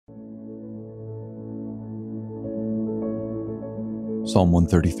Psalm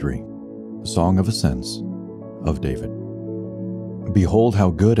 133, the Song of Ascents of David. Behold how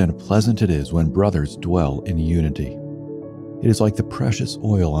good and pleasant it is when brothers dwell in unity. It is like the precious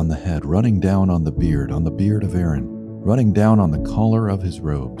oil on the head running down on the beard of Aaron, running down on the collar of his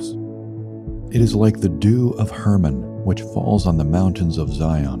robes. It is like the dew of Hermon, which falls on the mountains of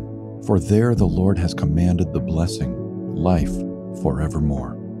Zion, for there the Lord has commanded the blessing, life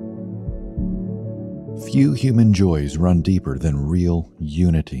forevermore. Few human joys run deeper than real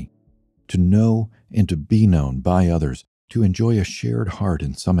unity. To know and to be known by others, to enjoy a shared heart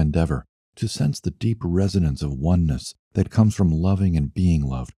in some endeavor, to sense the deep resonance of oneness that comes from loving and being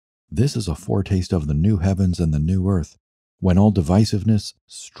loved. This is a foretaste of the new heavens and the new earth, when all divisiveness,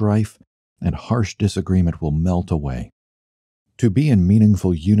 strife, and harsh disagreement will melt away. To be in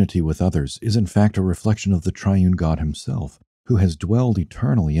meaningful unity with others is in fact a reflection of the triune God himself, who has dwelled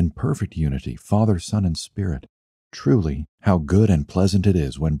eternally in perfect unity, Father, Son, and Spirit. Truly, how good and pleasant it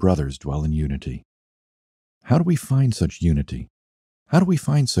is when brothers dwell in unity. How do we find such unity? How do we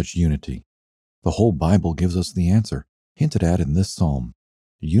find such unity? The whole Bible gives us the answer, hinted at in this psalm.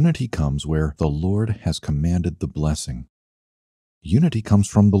 Unity comes where the Lord has commanded the blessing. Unity comes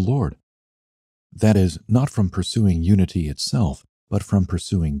from the Lord. That is, not from pursuing unity itself, but from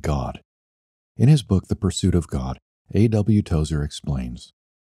pursuing God. In his book, The Pursuit of God, A.W. Tozer explains,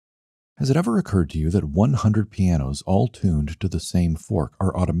 has it ever occurred to you that 100 pianos all tuned to the same fork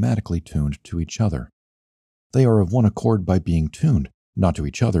are automatically tuned to each other? They are of one accord by being tuned, not to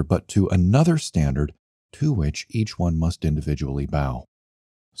each other, but to another standard to which each one must individually bow.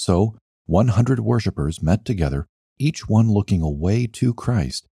 So, 100 worshipers met together, each one looking away to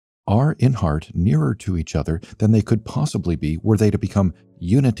Christ, are in heart nearer to each other than they could possibly be were they to become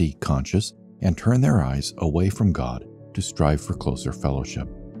unity conscious and turn their eyes away from God to strive for closer fellowship.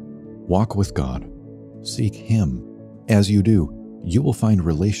 Walk with God. Seek Him. As you do, you will find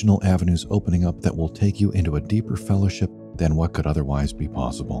relational avenues opening up that will take you into a deeper fellowship than what could otherwise be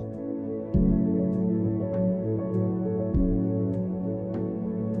possible.